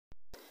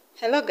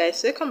Hello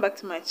guys, welcome back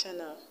to my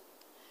channel.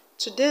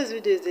 Today's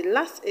video is the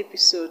last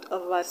episode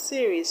of our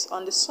series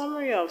on the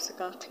summary of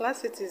second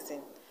class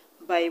citizen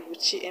by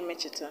Buchi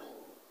Emecheta.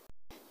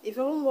 If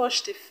you haven't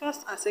watched the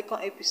first and second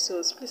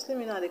episodes, please let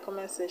me know in the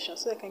comment section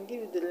so I can give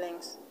you the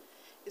links.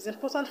 It's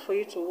important for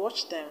you to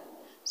watch them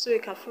so you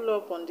can follow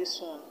up on this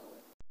one.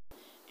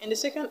 In the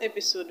second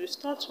episode, we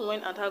start when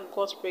Ada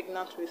got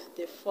pregnant with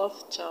the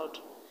fourth child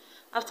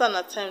after an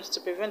attempt to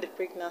prevent the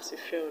pregnancy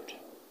failed.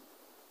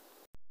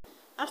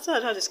 After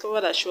Ada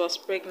discovered that she was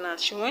pregnant,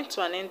 she went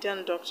to an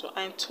Indian doctor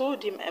and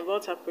told him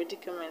about her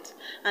predicament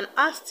and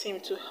asked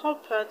him to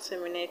help her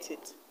terminate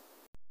it.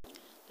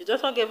 The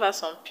doctor gave her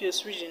some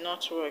pills which did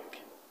not work.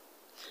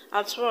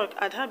 At work,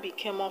 Ada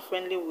became more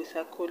friendly with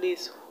her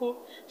colleagues who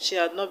she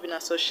had not been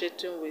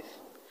associating with.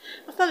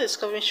 After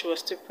discovering she was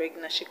still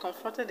pregnant, she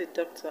confronted the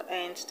doctor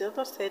and the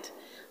doctor said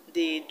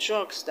the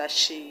drugs that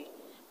she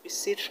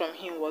received from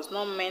him was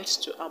not meant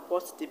to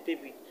abort the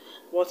baby,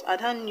 but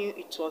Ada knew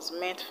it was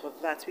meant for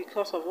that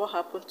because of what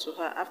happened to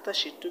her after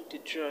she took the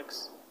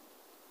drugs.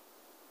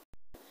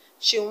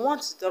 She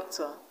warned the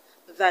doctor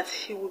that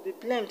he would be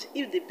blamed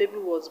if the baby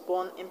was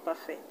born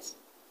imperfect.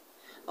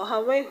 On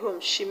her way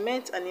home, she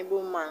met an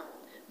Igbo man,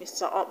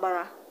 Mr.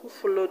 Okpara, who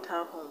followed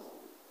her home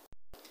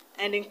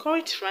and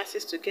encouraged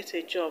Francis to get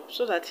a job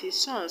so that his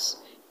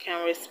sons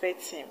can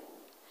respect him.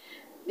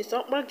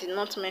 Mr. Okpara did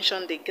not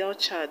mention the girl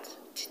child,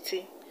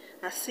 Titi,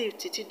 as if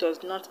Titi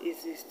does not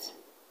exist.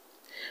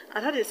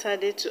 Ada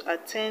decided to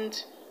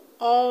attend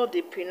all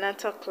the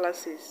prenatal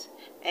classes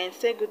and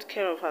take good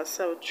care of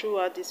herself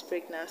throughout this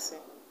pregnancy.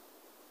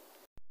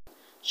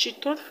 She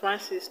told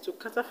Francis to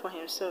cater for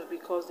himself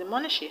because the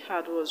money she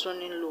had was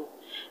running low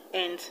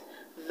and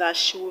that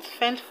she would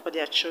fend for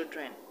their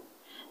children.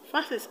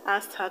 Francis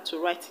asked her to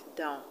write it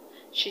down.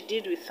 She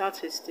did without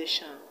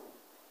hesitation.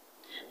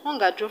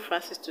 Hunger drove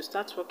Francis to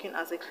start working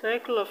as a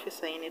clerical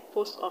officer in a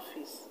post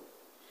office.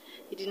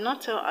 He did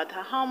not tell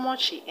Ada how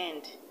much he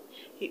earned.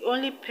 He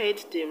only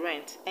paid the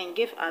rent and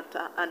gave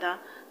Ada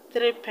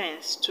 3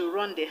 pence to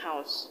run the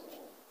house.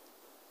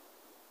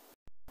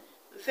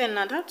 Then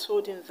Ada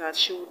told him that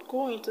she would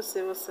go into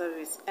civil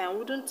service and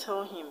wouldn't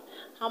tell him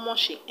how much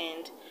she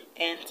earned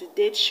and the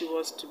date she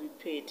was to be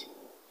paid.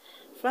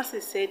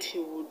 Francis said he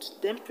would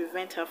then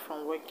prevent her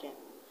from working.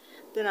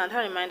 Then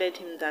Ada reminded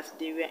him that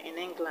they were in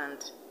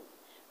England,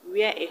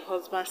 where a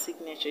husband's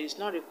signature is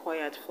not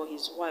required for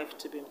his wife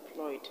to be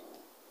employed.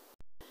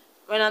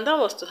 When Ada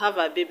was to have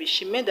her baby,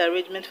 she made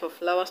arrangements for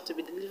flowers to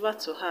be delivered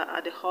to her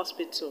at the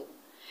hospital,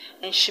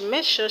 and she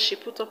made sure she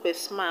put up a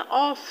smile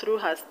all through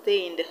her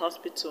stay in the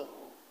hospital.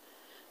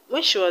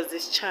 When she was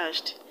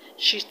discharged,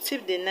 she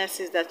tipped the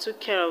nurses that took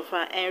care of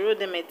her and wrote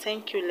them a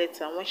thank you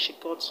letter when she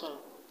got home.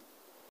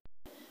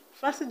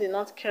 Francis did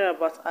not care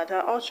about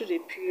Ada all through the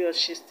period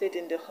she stayed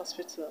in the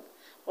hospital,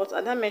 but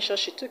Ada made sure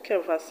she took care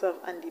of herself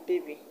and the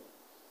baby.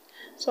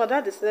 So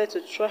Ada decided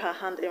to try her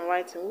hand in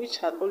writing, which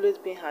had always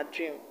been her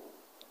dream.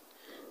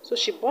 So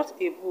she bought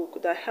a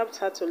book that helped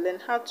her to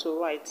learn how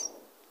to write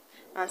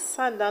and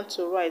sat down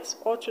to write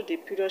all through the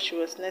period she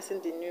was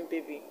nursing the new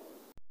baby.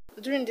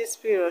 During this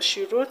period,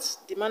 she wrote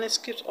the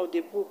manuscript of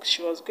the book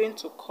she was going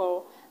to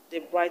call The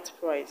Bright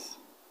Prize.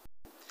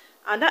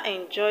 Ada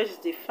enjoyed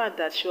the fact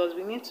that she was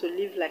beginning to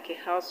live like a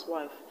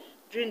housewife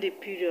during the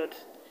period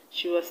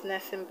she was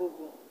nursing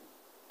Bubu,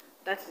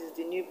 that is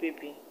the new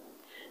baby.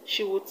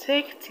 She would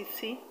take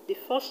Titi, the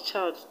first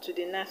child, to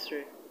the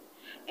nursery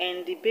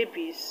and the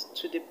babies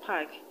to the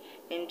park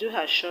and do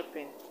her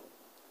shopping.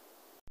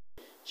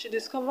 She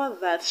discovered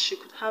that she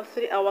could have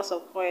 3 hours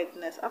of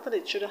quietness after the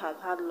children had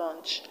had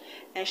lunch,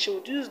 and she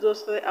would use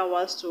those 3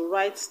 hours to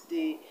write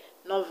the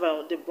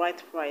novel The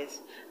Bright Prize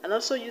and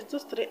also use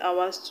those 3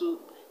 hours to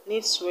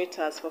knit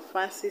sweaters for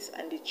Francis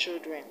and the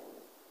children.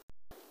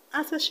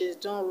 After she is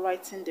done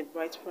writing The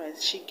Bright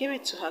Prize, she gave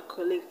it to her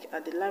colleague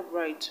at the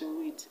library to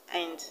read,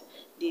 and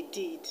they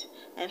did,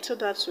 and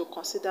told her to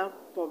consider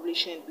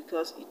publishing it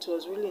because it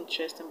was really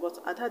interesting, but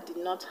Ada did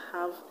not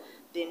have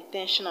the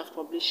intention of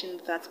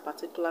publishing that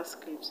particular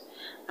script,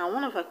 and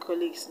one of her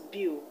colleagues,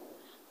 Bill,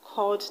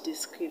 called the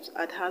script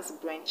Ada's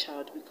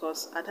brainchild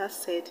because Ada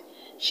said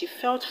she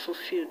felt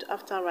fulfilled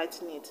after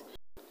writing it,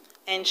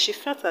 and she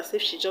felt as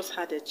if she just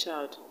had a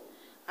child.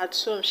 At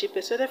home, she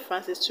persuaded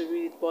Francis to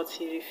read it, but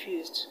he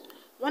refused.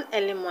 One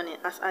early morning,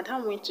 as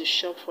Ada went to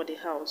shop for the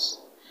house,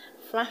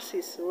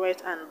 Francis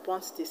read and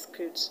burnt the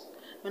script.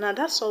 When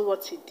Ada saw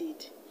what he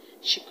did,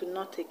 she could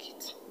not take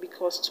it,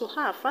 because to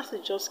her,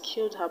 Francis just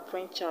killed her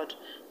brainchild,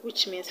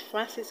 which means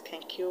Francis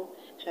can kill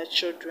her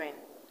children.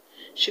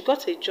 She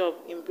got a job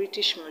in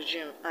British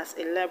Museum as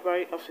a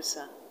library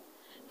officer.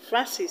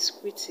 Francis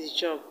quit his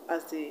job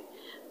as the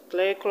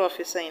clerical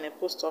officer in a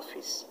post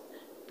office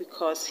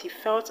because he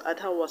felt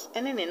Ada was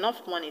earning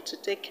enough money to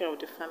take care of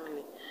the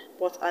family,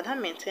 but Ada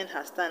maintained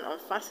her stand on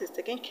Francis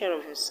taking care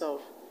of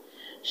himself.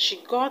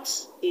 She got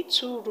a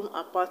 2-room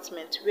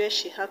apartment where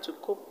she had to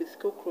cope with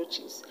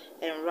cockroaches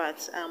and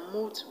rats and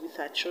moved with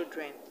her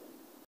children.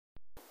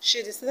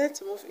 She decided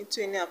to move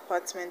into a new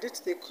apartment due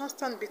to the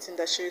constant beating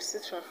that she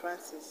received from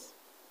Francis.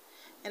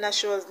 And as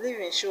she was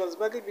leaving, she was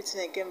badly beaten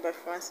again by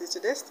Francis to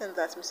the extent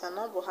that Mr.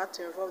 Noble had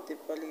to involve the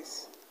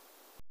police.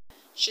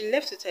 She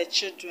left with her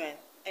children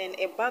and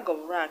a bag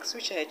of rags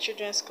which are her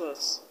children's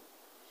clothes.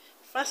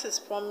 Francis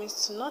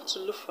promised not to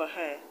look for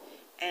her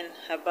and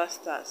her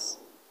bastards,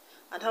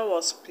 and I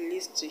was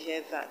pleased to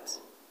hear that.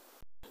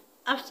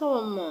 After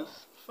 1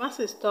 month,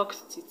 Francis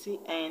stalked Titi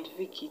and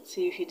Vicky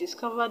till he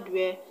discovered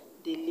where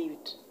they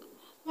lived.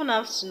 One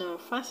afternoon,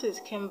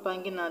 Francis came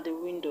banging at the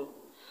window.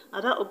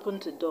 Ada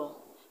opened the door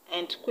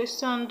and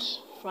questioned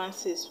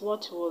Francis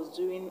what he was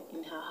doing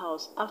in her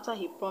house after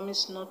he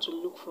promised not to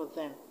look for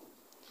them.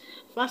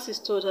 Francis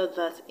told her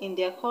that in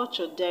their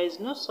culture there is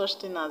no such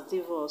thing as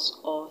divorce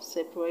or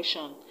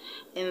separation,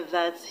 and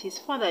that his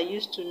father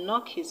used to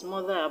knock his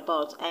mother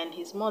about and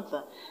his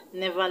mother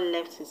never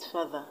left his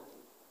father.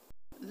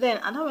 Then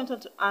Anna went on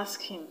to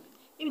ask him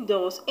if there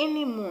was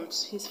any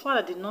month his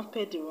father did not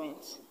pay the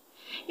rent,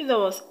 if there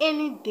was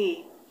any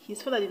day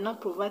his father did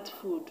not provide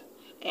food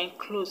and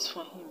clothes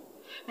for him,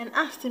 and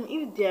asked him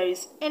if there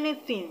is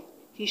anything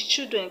his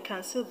children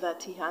can say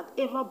that he had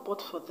ever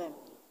bought for them.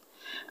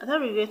 Ada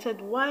regretted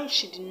why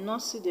she did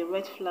not see the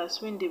red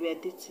flags when they were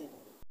dating.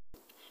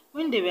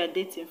 When they were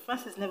dating,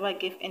 Francis never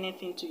gave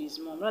anything to his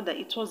mom. Rather,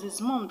 it was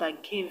his mom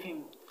that gave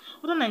him.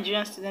 Other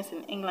Nigerian students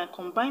in England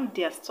combined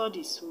their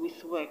studies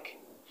with work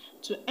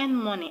to earn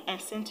money and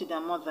send to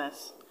their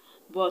mothers.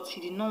 But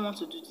he did not want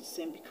to do the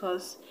same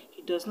because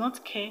he does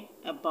not care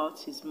about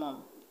his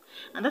mom.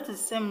 And that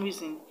is the same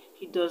reason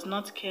he does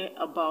not care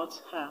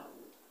about her.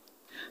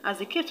 As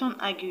they kept on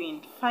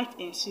arguing, fight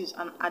ensued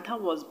and Ada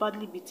was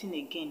badly beaten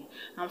again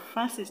and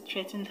Francis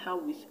threatened her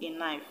with a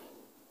knife.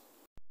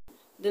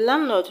 The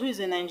landlord, who is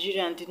a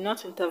Nigerian, did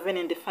not intervene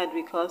in the fight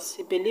because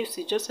he believes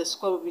it's just a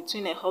squabble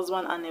between a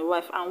husband and a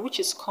wife, and which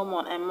is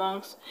common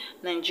amongst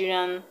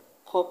Nigerian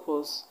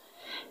couples.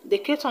 They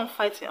kept on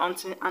fighting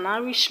until an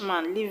Irish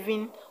man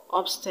living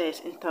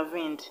upstairs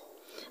intervened,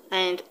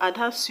 and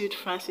Ada sued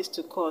Francis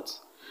to court.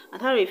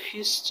 Ada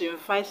refused to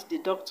invite the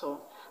doctor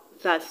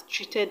that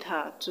treated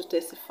her to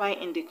testify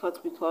in the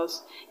court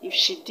because if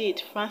she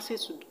did,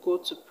 Francis would go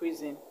to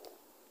prison.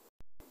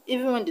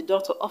 Even when the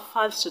doctor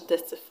offered to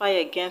testify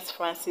against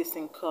Francis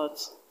in court,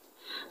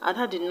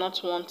 Ada did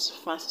not want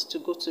Francis to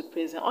go to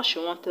prison. All she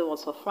wanted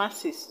was for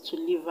Francis to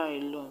leave her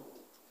alone.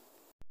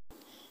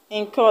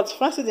 In court,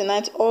 Francis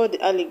denied all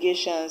the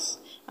allegations,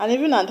 and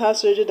even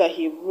Ada's radio that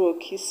he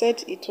broke, he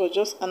said it was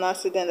just an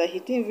accident, that he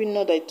didn't even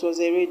know that it was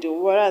a radio,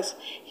 whereas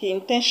he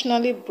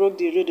intentionally broke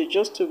the radio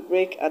just to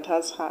break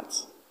Ada's heart.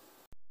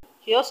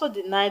 He also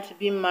denied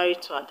being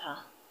married to Ada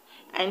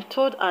and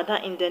told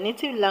Ada in their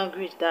native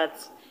language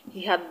that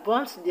he had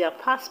burnt their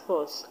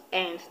passports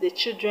and the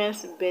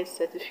children's birth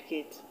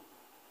certificate.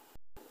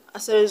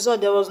 As a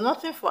result, there was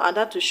nothing for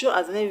Ada to show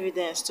as an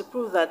evidence to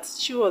prove that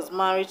she was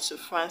married to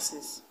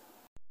Francis.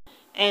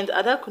 And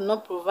Ada could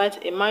not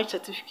provide a marriage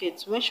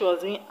certificate when she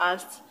was being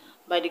asked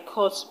by the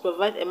court to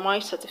provide a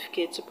marriage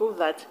certificate to prove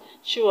that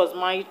she was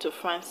married to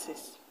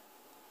Francis.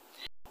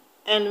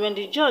 And when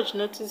the judge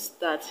noticed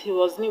that he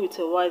was living with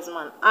a wise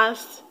man,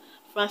 asked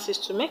Francis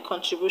to make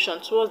contribution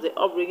towards the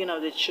upbringing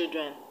of the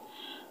children.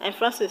 And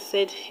Francis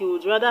said he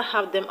would rather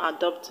have them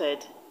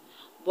adopted,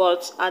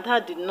 but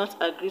Ada did not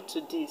agree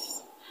to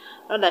this.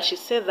 Rather, she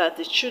said that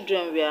the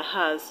children were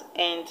hers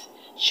and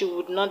she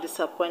would not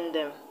disappoint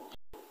them.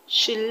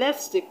 She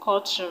left the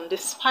courtroom,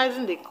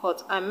 despising the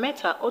court, and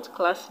met her old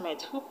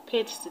classmate who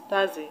paid the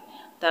taxi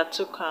that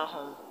took her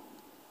home.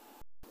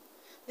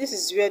 This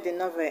is where the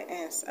novel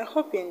ends. I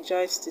hope you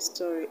enjoyed the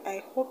story.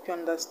 I hope you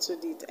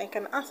understood it and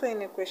can answer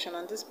any question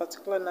on this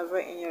particular novel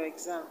in your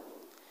exam.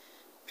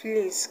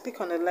 Please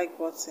click on the like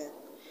button,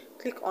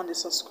 click on the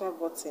subscribe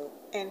button,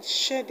 and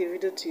share the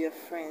video to your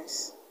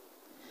friends.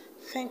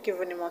 Thank you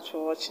very much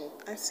for watching,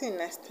 and see you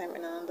next time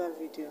in another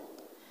video.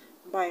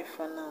 Bye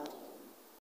for now.